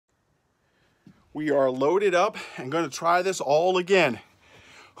We are loaded up and going to try this all again.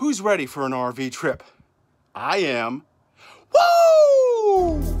 Who's ready for an RV trip? I am.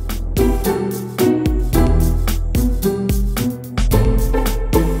 Woo!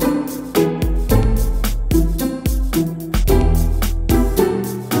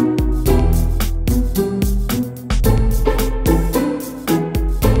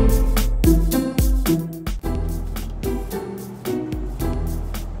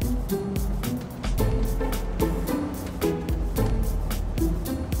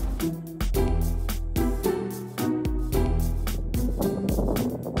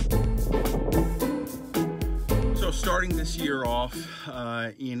 Starting this year off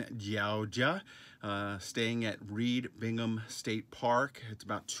in Georgia, staying at Bingham State Park. It's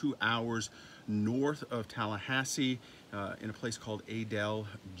about 2 hours north of Tallahassee in a place called Jedeye,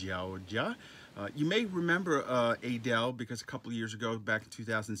 Georgia. You may remember Jedeye because a couple of years ago, back in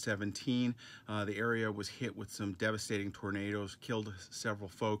 2017, the area was hit with some devastating tornadoes, killed several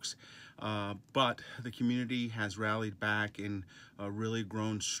folks. But the community has rallied back and really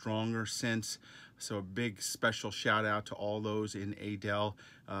grown stronger since. So a big special shout out to all those in Jedeye.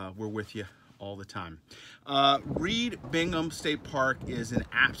 We're with you all the time. Bingham State Park is an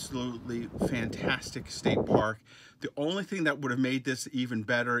absolutely fantastic state park. The only thing that would have made this even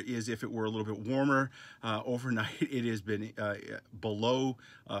better is if it were a little bit warmer. Overnight it has been below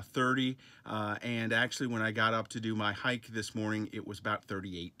 30 and actually when I got up to do my hike this morning it was about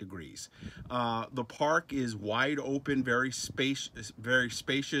 38 degrees. The park is wide open, very spacious.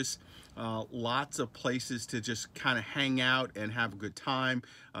 Lots of places to just kind of hang out and have a good time.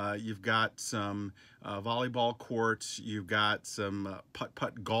 You've got some volleyball courts, you've got some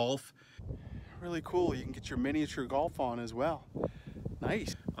putt-putt golf. Really cool. You can get your miniature golf on as well.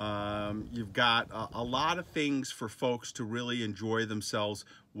 Nice. You've got a lot of things for folks to really enjoy themselves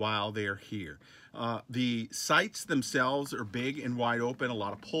while they're here. The sites themselves are big and wide open, a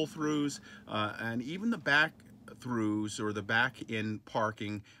lot of pull-throughs, and even the back throughs or the back in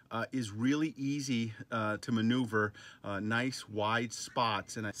parking is really easy to maneuver. Nice wide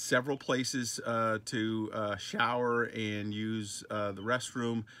spots and several places to shower and use the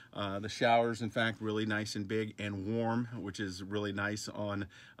restroom. The showers, in fact, really nice and big and warm, which is really nice on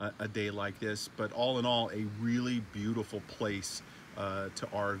a day like this. But all in all, a really beautiful place to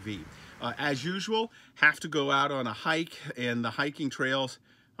RV. As usual, have to go out on a hike, and the hiking trails,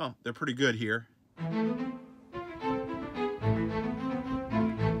 oh, they're pretty good here.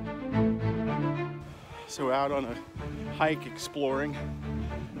 So out on a hike exploring.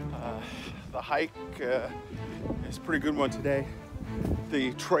 The hike is a pretty good one today.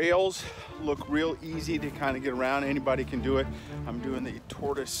 The trails look real easy to kind of get around. Anybody can do it. I'm doing the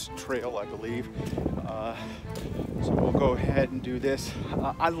tortoise trail, I believe. So we'll go ahead and do this.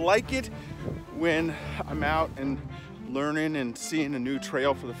 I like it when I'm out and learning and seeing a new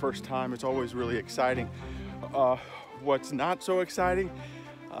trail for the first time. It's always really exciting. What's not so exciting,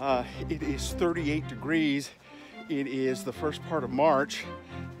 it is 38 degrees. It is the first part of March,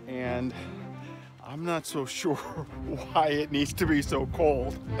 and I'm not so sure why it needs to be so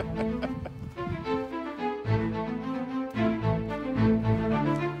cold.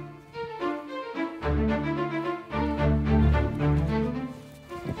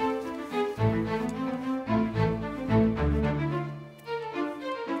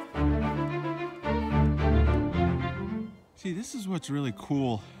 See, this is what's really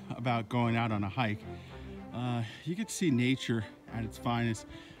cool about going out on a hike. You get to see nature at its finest.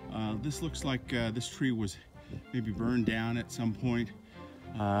 This looks like this tree was maybe burned down at some point.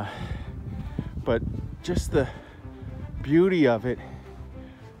 But just the beauty of it,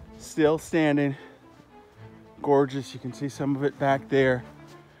 still standing, gorgeous. You can see some of it back there,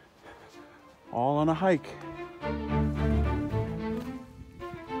 all on a hike.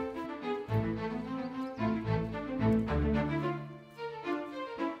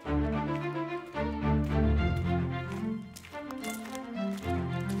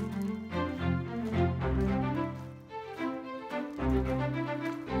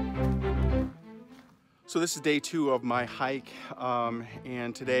 So this is day 2 of my hike,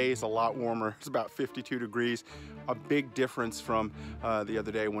 and today is a lot warmer. It's about 52 degrees, a big difference from the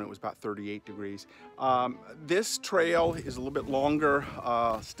other day when it was about 38 degrees. This trail is a little bit longer,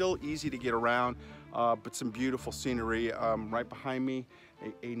 still easy to get around, but some beautiful scenery. Right behind me,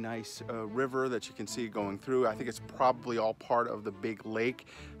 a nice river that you can see going through. I think it's probably all part of the big lake.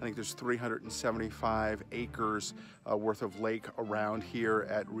 I think there's 375 acres worth of lake around here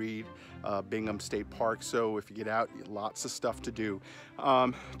at Bingham State Park. So if you get out, lots of stuff to do.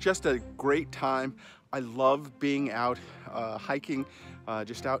 Just a great time. I love being out hiking,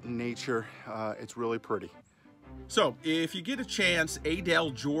 just out in nature. It's really pretty. So if you get a chance,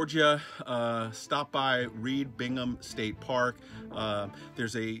 Adel, Georgia, stop by Reed Bingham State Park.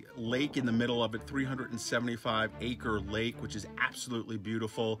 There's a lake in the middle of it, 375-acre lake, which is absolutely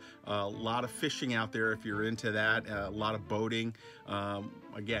beautiful. A lot of fishing out there if you're into that, a lot of boating.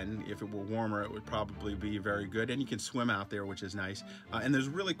 Again, if it were warmer, it would probably be very good. And you can swim out there, which is nice. And there's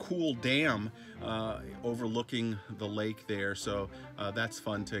a really cool dam overlooking the lake there. So that's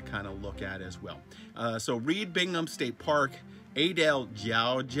fun to kind of look at as well. So Reed Bingham State Park, Adel,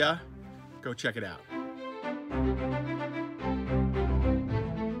 Georgia. Go check it out.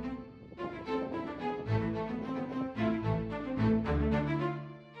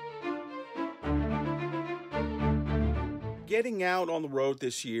 Getting out on the road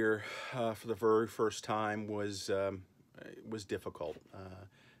this year for the very first time was difficult.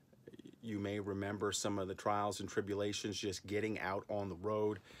 You may remember some of the trials and tribulations just getting out on the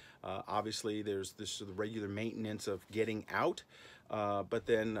road. Obviously, there's the regular maintenance of getting out, but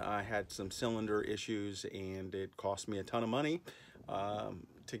then I had some cylinder issues, and it cost me a ton of money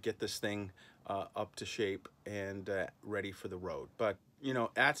to get this thing up to shape and ready for the road. But you know,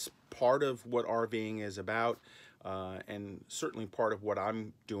 that's part of what RVing is about. And certainly part of what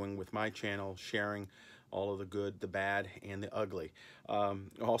I'm doing with my channel, sharing all of the good, the bad, and the ugly.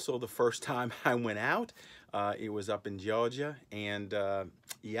 Also, the first time I went out, it was up in Georgia, and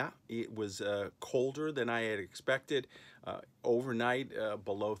yeah, it was colder than I had expected. Overnight,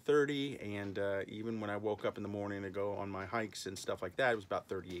 below 30, and even when I woke up in the morning to go on my hikes and stuff like that, it was about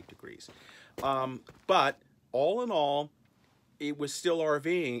 38 degrees. But all in all, it was still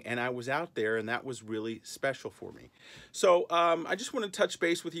RVing, and I was out there, and that was really special for me. So I just want to touch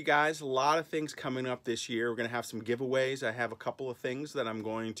base with you guys. A lot of things coming up this year. We're going to have some giveaways. I have a couple of things that I'm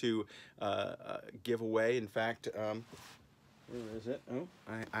going to give away. In fact, where is it? Oh,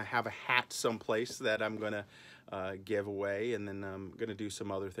 I have a hat someplace that I'm going to give away, and then I'm going to do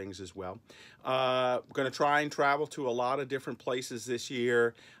some other things as well. I'm going to try and travel to a lot of different places this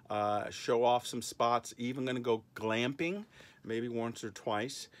year, show off some spots, even going to go glamping, maybe once or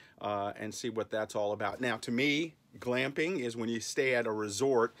twice, and see what that's all about. Now, to me, glamping is when you stay at a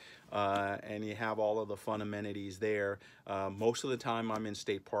resort and you have all of the fun amenities there. Most of the time I'm in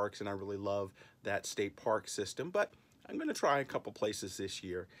state parks, and I really love that state park system, but I'm going to try a couple places this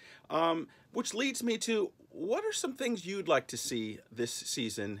year, which leads me to, what are some things you'd like to see this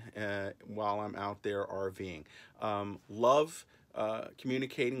season while I'm out there RVing? Love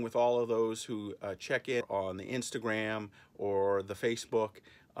communicating with all of those who check in on the Instagram or the Facebook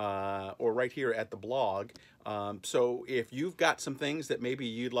or right here at the blog. So if you've got some things that maybe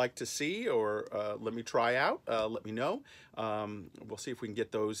you'd like to see or let me try out, let me know. We'll see if we can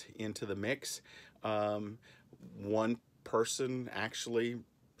get those into the mix. One person actually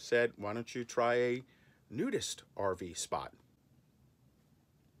said, why don't you try a nudist RV spot?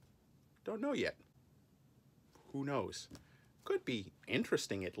 Don't know yet. Who knows? Could be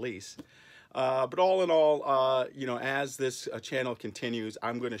interesting at least. But all in all, you know, as this channel continues,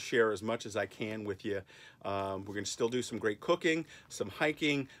 I'm going to share as much as I can with you. We're going to still do some great cooking, some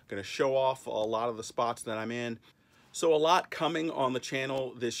hiking, going to show off a lot of the spots that I'm in. So a lot coming on the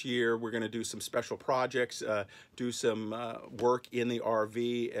channel this year. We're going to do some special projects, do some work in the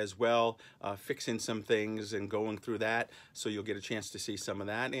RV as well, fixing some things and going through that. So you'll get a chance to see some of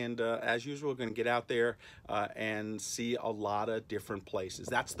that. And as usual, we're going to get out there and see a lot of different places.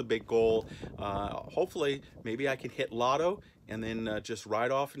 That's the big goal. Hopefully, maybe I can hit lotto and then just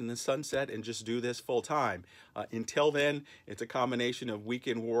ride off in the sunset and just do this full time. Until then, it's a combination of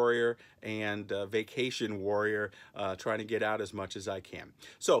weekend warrior and vacation warrior, trying to get out as much as I can.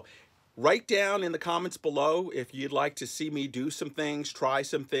 So write down in the comments below if you'd like to see me do some things, try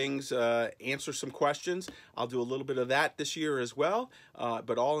some things, answer some questions. I'll do a little bit of that this year as well.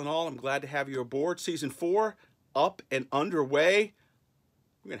 But all in all, I'm glad to have you aboard. Season 4 up and underway.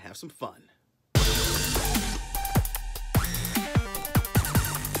 We're going to have some fun.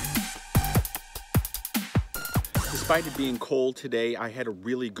 Despite it being cold today, I had a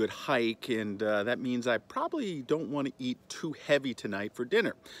really good hike, and that means I probably don't want to eat too heavy tonight for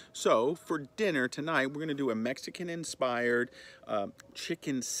dinner. So for dinner tonight, we're going to do a Mexican-inspired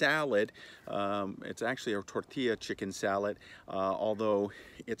chicken salad. It's actually a tortilla chicken salad, although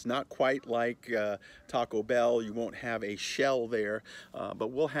it's not quite like Taco Bell. You won't have a shell there,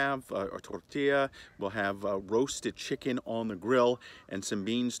 but we'll have a tortilla, we'll have roasted chicken on the grill, and some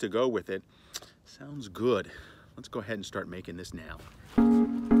beans to go with it. Sounds good. Let's go ahead and start making this now.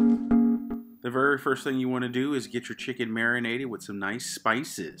 The very first thing you want to do is get your chicken marinated with some nice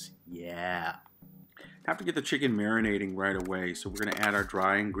spices. Yeah. Have to get the chicken marinating right away. So we're going to add our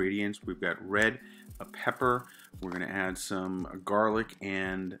dry ingredients. We've got red pepper. We're going to add some garlic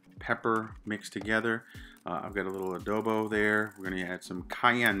and pepper mixed together. I've got a little adobo there. We're going to add some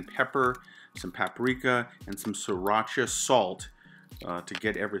cayenne pepper, some paprika, and some sriracha salt to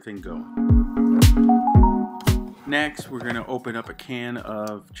get everything going. Next, we're going to open up a can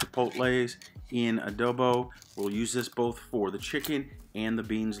of chipotles in adobo. We'll use this both for the chicken and the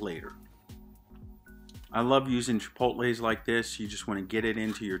beans later. I love using chipotles like this. You just want to get it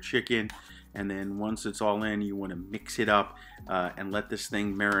into your chicken, and then once it's all in, you want to mix it up and let this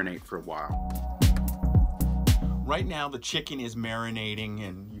thing marinate for a while. Right now the chicken is marinating,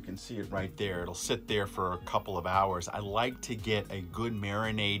 and you can see it right there. It'll sit there for a couple of hours. I like to get a good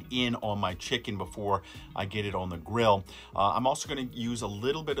marinade in on my chicken before I get it on the grill. I'm also going to use a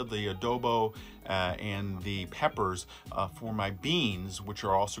little bit of the adobo and the peppers for my beans, which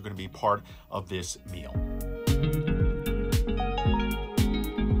are also going to be part of this meal.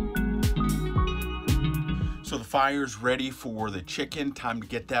 So the fire's ready for the chicken. Time to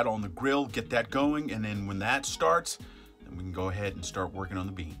get that on the grill, get that going, and then when that starts, then we can go ahead and start working on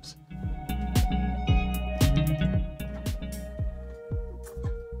the beans.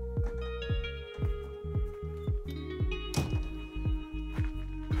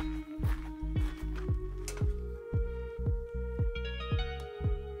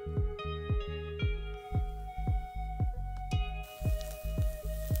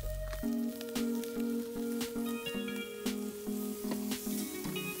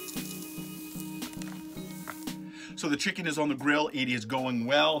 So the chicken is on the grill. It is going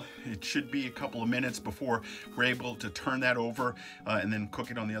well. It should be a couple of minutes before we're able to turn that over and then cook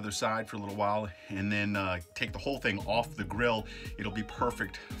it on the other side for a little while, and then take the whole thing off the grill. It'll be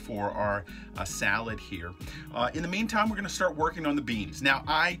perfect for our salad here. In the meantime, we're gonna start working on the beans. Now,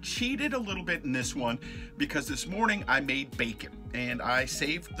 I cheated a little bit in this one because this morning I made bacon, and I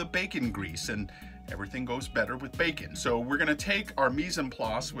saved the bacon grease, and everything goes better with bacon. So we're gonna take our mise en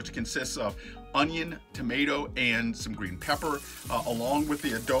place, which consists of onion, tomato, and some green pepper, along with the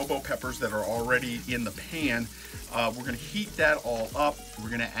adobo peppers that are already in the pan. We're gonna heat that all up. We're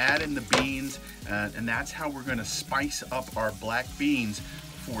gonna add in the beans, and that's how we're gonna spice up our black beans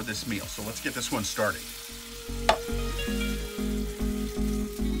for this meal. So let's get this one started.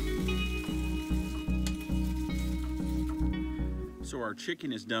 So our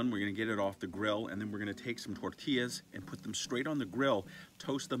chicken is done. We're gonna get it off the grill, and then we're gonna take some tortillas and put them straight on the grill,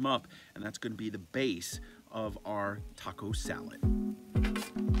 toast them up, and that's gonna be the base of our taco salad.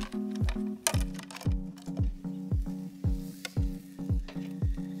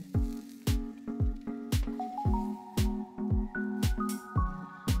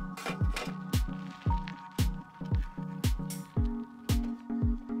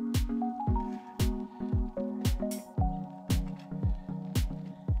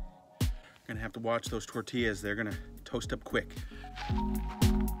 Gonna have to watch those tortillas. They're gonna toast up quick.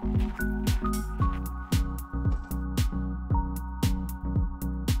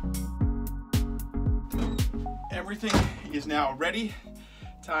 Everything is now ready.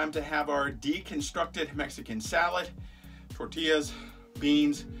 Time to have our deconstructed Mexican salad. Tortillas,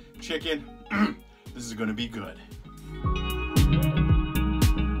 beans, chicken. This is gonna be good.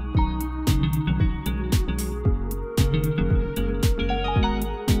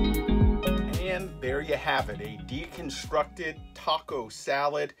 There you have it, a deconstructed taco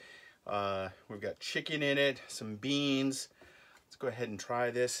salad. We've got chicken in it, some beans. Let's go ahead and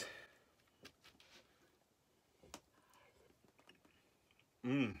try this.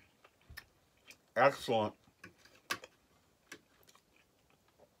 Excellent.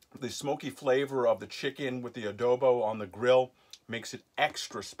 The smoky flavor of the chicken with the adobo on the grill makes it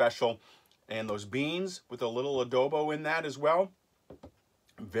extra special. And those beans with a little adobo in that as well,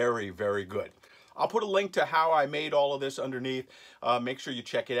 very, very good. I'll put a link to how I made all of this underneath. Make sure you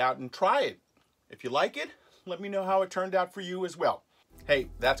check it out and try it. If you like it, let me know how it turned out for you as well. Hey,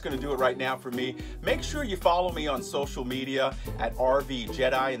 that's going to do it right now for me. Make sure you follow me on social media at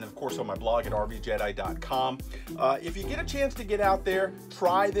RVJedeye, and of course on my blog at RVJedeye.com. If you get a chance to get out there,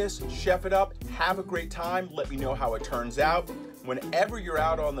 try this, chef it up, have a great time. Let me know how it turns out. Whenever you're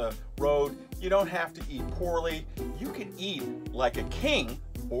out on the road, you don't have to eat poorly. You can eat like a king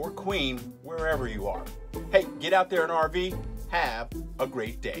or queen wherever you are. Hey, get out there in RV. Have a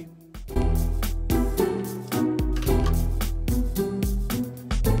great day.